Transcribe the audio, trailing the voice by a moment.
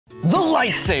The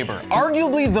lightsaber,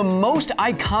 arguably the most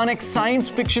iconic science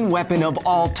fiction weapon of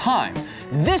all time.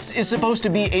 This is supposed to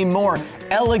be a more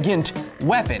elegant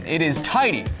weapon. It is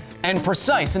tidy and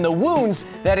precise, and the wounds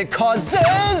that it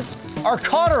causes are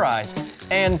cauterized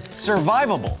and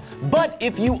survivable. But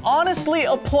if you honestly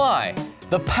apply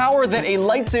the power that a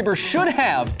lightsaber should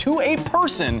have to a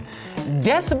person,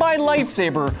 death by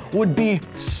lightsaber would be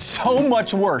so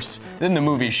much worse than the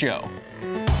movies show.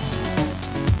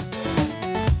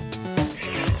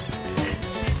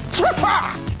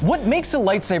 What makes a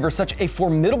lightsaber such a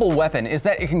formidable weapon is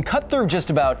that it can cut through just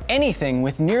about anything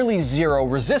with nearly zero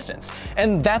resistance.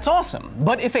 And that's awesome.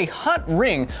 But if a hot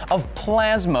ring of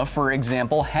plasma, for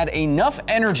example, had enough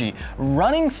energy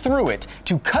running through it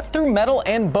to cut through metal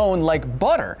and bone like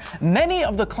butter, many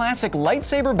of the classic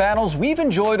lightsaber battles we've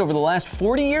enjoyed over the last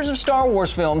 40 years of Star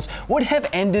Wars films would have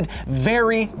ended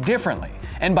very differently.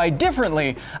 And by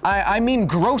differently, I mean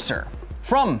grosser,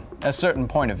 from a certain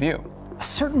point of view. A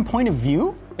certain point of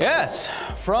view? Yes,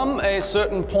 from a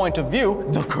certain point of view,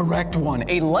 the correct one.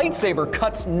 A lightsaber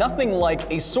cuts nothing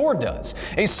like a sword does.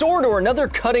 A sword or another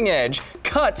cutting edge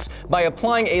cuts by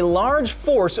applying a large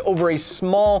force over a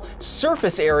small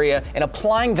surface area and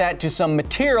applying that to some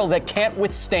material that can't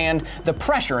withstand the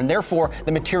pressure, and therefore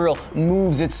the material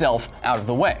moves itself out of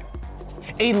the way.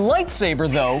 A lightsaber,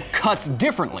 though, cuts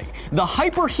differently. The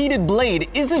hyperheated blade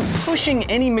isn't pushing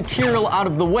any material out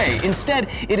of the way. Instead,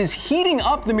 it is heating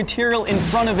up the material in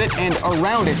front of it and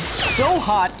around it so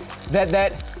hot that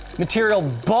that material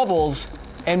bubbles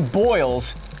and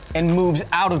boils and moves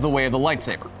out of the way of the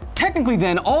lightsaber. Technically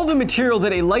then, all the material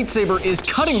that a lightsaber is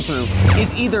cutting through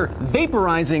is either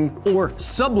vaporizing or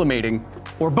sublimating,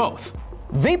 or both.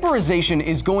 Vaporization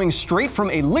is going straight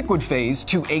from a liquid phase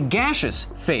to a gaseous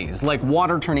phase, like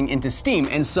water turning into steam,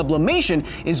 and sublimation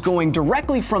is going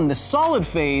directly from the solid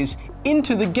phase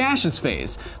into the gaseous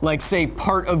phase, like say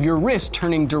part of your wrist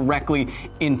turning directly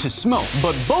into smoke.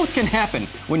 But both can happen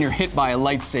when you're hit by a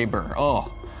lightsaber.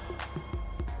 Oh.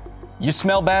 You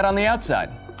smell bad on the outside.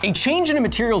 A change in a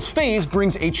material's phase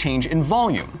brings a change in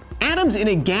volume. Atoms in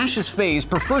a gaseous phase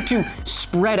prefer to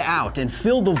spread out and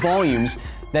fill the volumes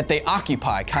that they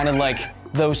occupy, kind of like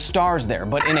those stars there.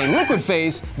 But in a liquid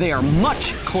phase, they are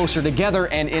much closer together,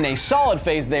 and in a solid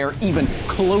phase, they are even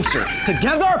closer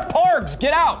together. Porgs,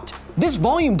 get out! This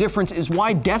volume difference is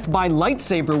why death by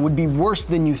lightsaber would be worse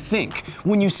than you think.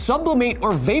 When you sublimate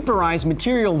or vaporize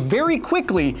material very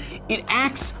quickly, it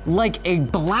acts like a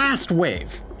blast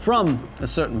wave from a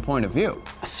certain point of view.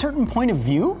 A certain point of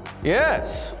view?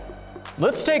 Yes.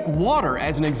 Let's take water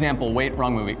as an example. Wait,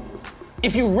 wrong movie.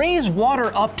 If you raise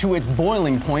water up to its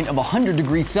boiling point of 100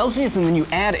 degrees Celsius and then you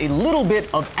add a little bit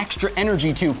of extra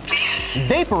energy to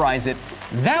vaporize it,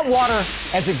 that water,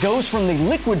 as it goes from the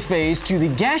liquid phase to the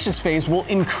gaseous phase, will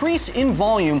increase in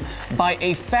volume by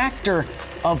a factor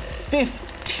of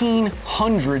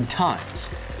 1,500 times.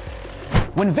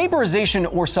 When vaporization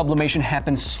or sublimation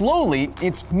happens slowly,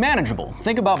 it's manageable.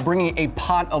 Think about bringing a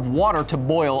pot of water to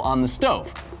boil on the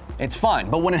stove. It's fine,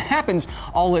 but when it happens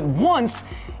all at once,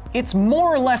 it's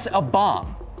more or less a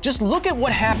bomb. Just look at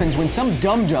what happens when some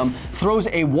dum-dum throws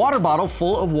a water bottle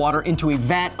full of water into a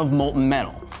vat of molten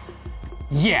metal.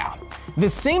 Yeah, the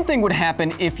same thing would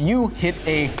happen if you hit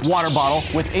a water bottle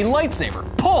with a lightsaber.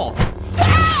 Pull!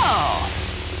 Ah!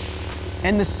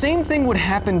 And the same thing would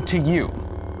happen to you.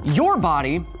 Your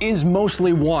body is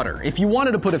mostly water. If you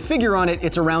wanted to put a figure on it,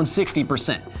 it's around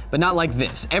 60%, but not like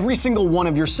this. Every single one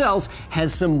of your cells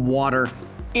has some water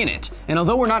in it. And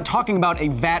although we're not talking about a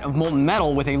vat of molten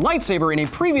metal with a lightsaber, in a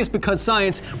previous Because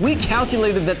Science, we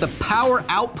calculated that the power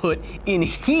output in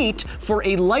heat for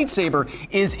a lightsaber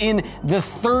is in the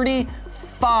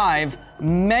 35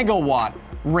 megawatt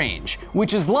range,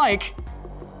 which is like,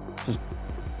 just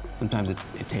sometimes it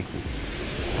takes a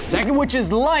second, which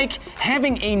is like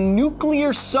having a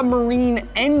nuclear submarine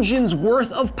engine's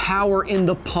worth of power in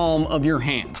the palm of your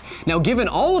hand. Now, given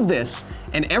all of this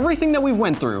and everything that we've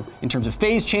went through in terms of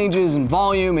phase changes and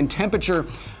volume and temperature,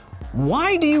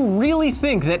 why do you really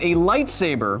think that a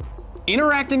lightsaber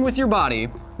interacting with your body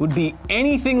would be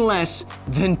anything less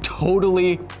than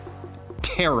totally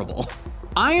terrible?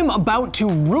 I am about to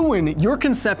ruin your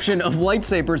conception of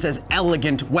lightsabers as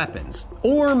elegant weapons,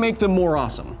 or make them more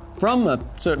awesome, from a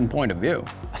certain point of view.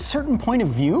 A certain point of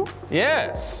view?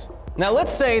 Yes. Now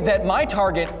let's say that my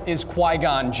target is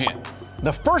Qui-Gon Jinn.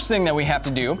 The first thing that we have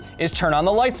to do is turn on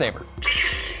the lightsaber.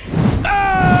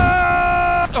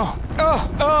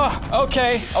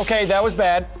 Okay, that was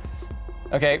bad.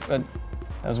 Okay, that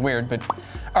was weird, but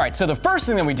all right, so the first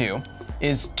thing that we do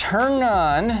is turn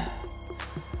on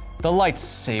the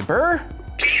lightsaber.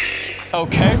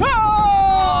 Okay.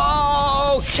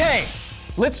 Oh, Okay,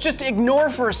 let's just ignore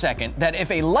for a second that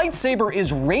if a lightsaber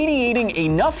is radiating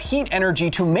enough heat energy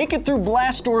to make it through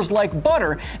blast doors like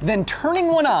butter, then turning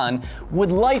one on would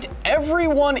light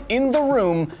everyone in the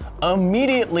room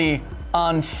immediately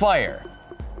on fire.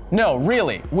 No,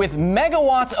 really, with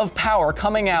megawatts of power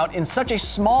coming out in such a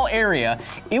small area,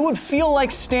 it would feel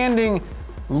like standing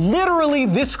literally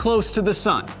this close to the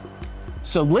sun.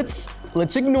 So let's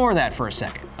ignore that for a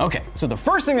second. Okay, so the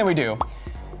first thing that we do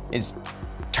is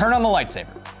turn on the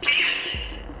lightsaber.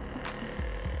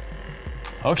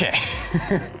 Okay,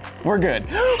 we're good.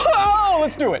 Oh,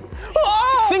 let's do it.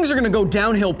 Oh! Things are gonna go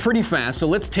downhill pretty fast, so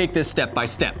let's take this step by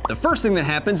step. The first thing that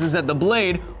happens is that the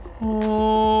blade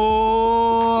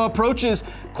approaches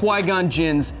Qui-Gon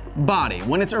Jinn's body.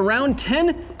 When it's around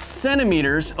 10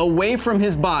 centimeters away from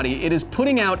his body, it is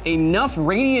putting out enough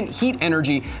radiant heat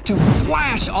energy to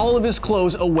flash all of his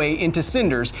clothes away into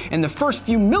cinders, and the first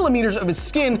few millimeters of his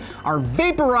skin are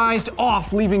vaporized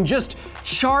off, leaving just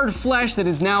charred flesh that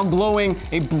is now glowing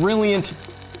a brilliant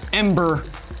ember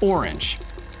orange.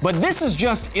 But this is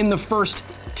just in the first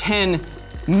 10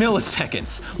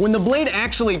 milliseconds. When the blade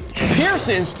actually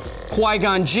pierces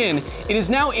Qui-Gon Jinn, it is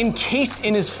now encased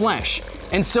in his flesh,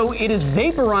 and so it is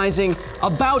vaporizing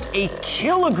about a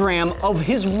kilogram of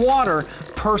his water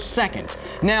per second.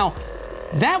 Now,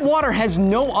 that water has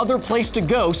no other place to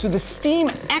go, so the steam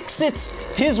exits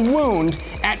his wound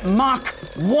at Mach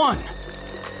 1.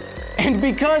 And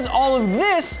because all of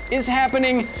this is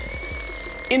happening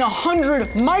in 100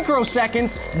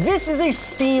 microseconds, this is a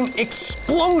steam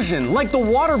explosion, like the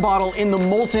water bottle in the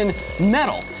molten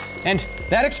metal. And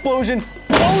that explosion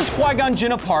blows Qui-Gon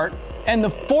Jinn apart, and the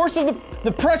force of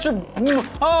the pressure,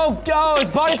 oh, his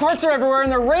body parts are everywhere,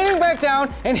 and they're raining back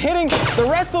down and hitting the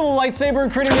rest of the lightsaber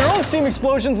and creating their own steam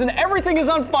explosions, and everything is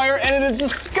on fire, and it is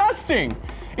disgusting.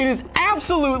 It is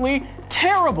absolutely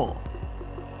terrible.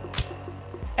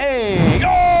 Hey.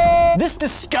 Oh! This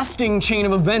disgusting chain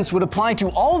of events would apply to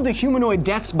all of the humanoid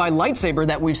deaths by lightsaber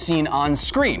that we've seen on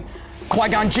screen.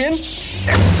 Qui-Gon Jinn,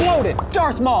 exploded.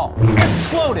 Darth Maul,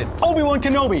 exploded. Obi-Wan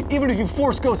Kenobi, even if you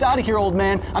force Ghost out of here, old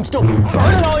man, I'm still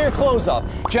burning all your clothes off.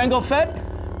 Jango Fett,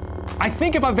 I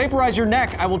think if I vaporize your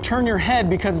neck, I will turn your head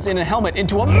because it's in a helmet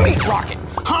into a meat rocket.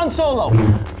 Han Solo.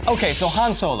 Okay, so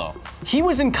Han Solo, he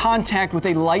was in contact with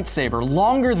a lightsaber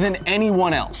longer than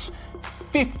anyone else.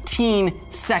 15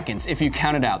 seconds if you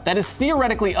count it out. That is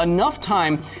theoretically enough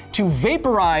time to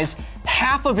vaporize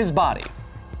half of his body.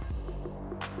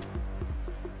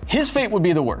 His fate would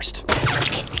be the worst.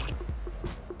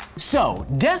 So,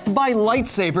 death by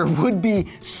lightsaber would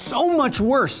be so much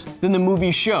worse than the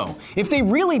movies show. If they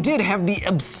really did have the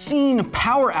obscene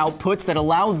power outputs that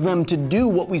allows them to do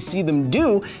what we see them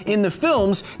do in the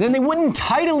films, then they wouldn't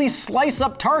tidily slice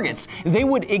up targets. They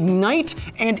would ignite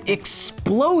and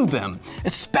explode them,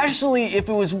 especially if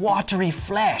it was watery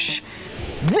flesh.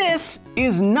 This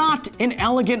is not an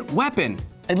elegant weapon,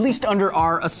 at least under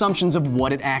our assumptions of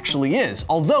what it actually is,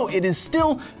 although it is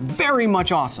still very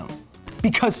much awesome.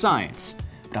 Because science.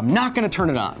 But I'm not gonna turn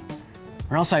it on,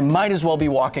 or else I might as well be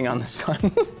walking on the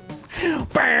sun.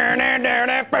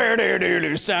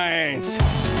 Science.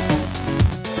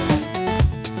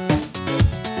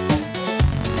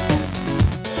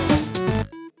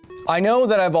 I know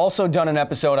that I've also done an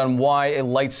episode on why a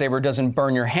lightsaber doesn't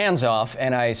burn your hands off,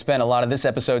 and I spent a lot of this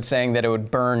episode saying that it would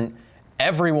burn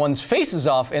everyone's faces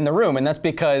off in the room, and that's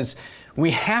because we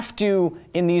have to,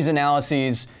 in these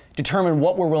analyses, determine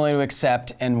what we're willing to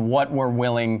accept and what we're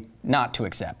willing not to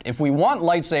accept. If we want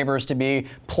lightsabers to be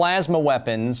plasma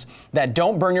weapons that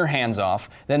don't burn your hands off,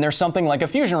 then there's something like a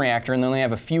fusion reactor and they only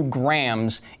have a few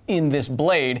grams in this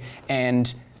blade,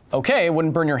 and okay, it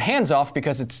wouldn't burn your hands off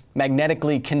because it's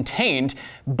magnetically contained,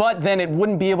 but then it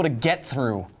wouldn't be able to get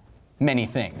through many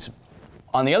things.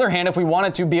 On the other hand, if we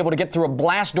wanted to be able to get through a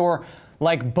blast door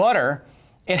like butter,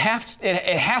 it has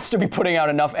to be putting out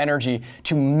enough energy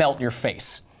to melt your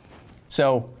face.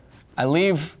 So I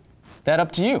leave that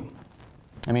up to you.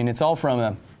 I mean, it's all from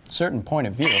a certain point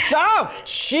of view. Oh,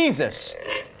 Jesus!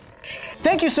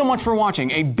 Thank you so much for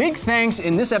watching. A big thanks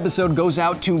in this episode goes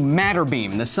out to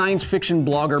Matterbeam, the science fiction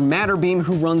blogger Matterbeam,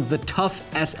 who runs the Tough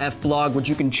SF blog, which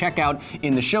you can check out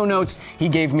in the show notes. He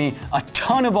gave me a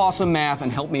ton of awesome math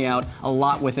and helped me out a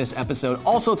lot with this episode.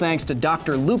 Also thanks to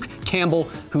Dr. Luke Campbell,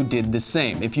 who did the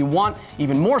same. If you want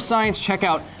even more science, check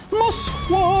out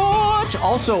Must-Watch,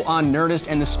 also on Nerdist,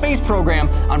 and the space program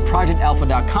on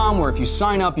projectalpha.com, where if you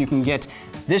sign up, you can get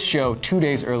this show 2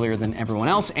 days earlier than everyone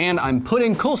else, and I'm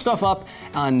putting cool stuff up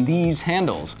on these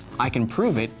handles. I can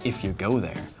prove it if you go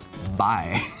there.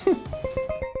 Bye.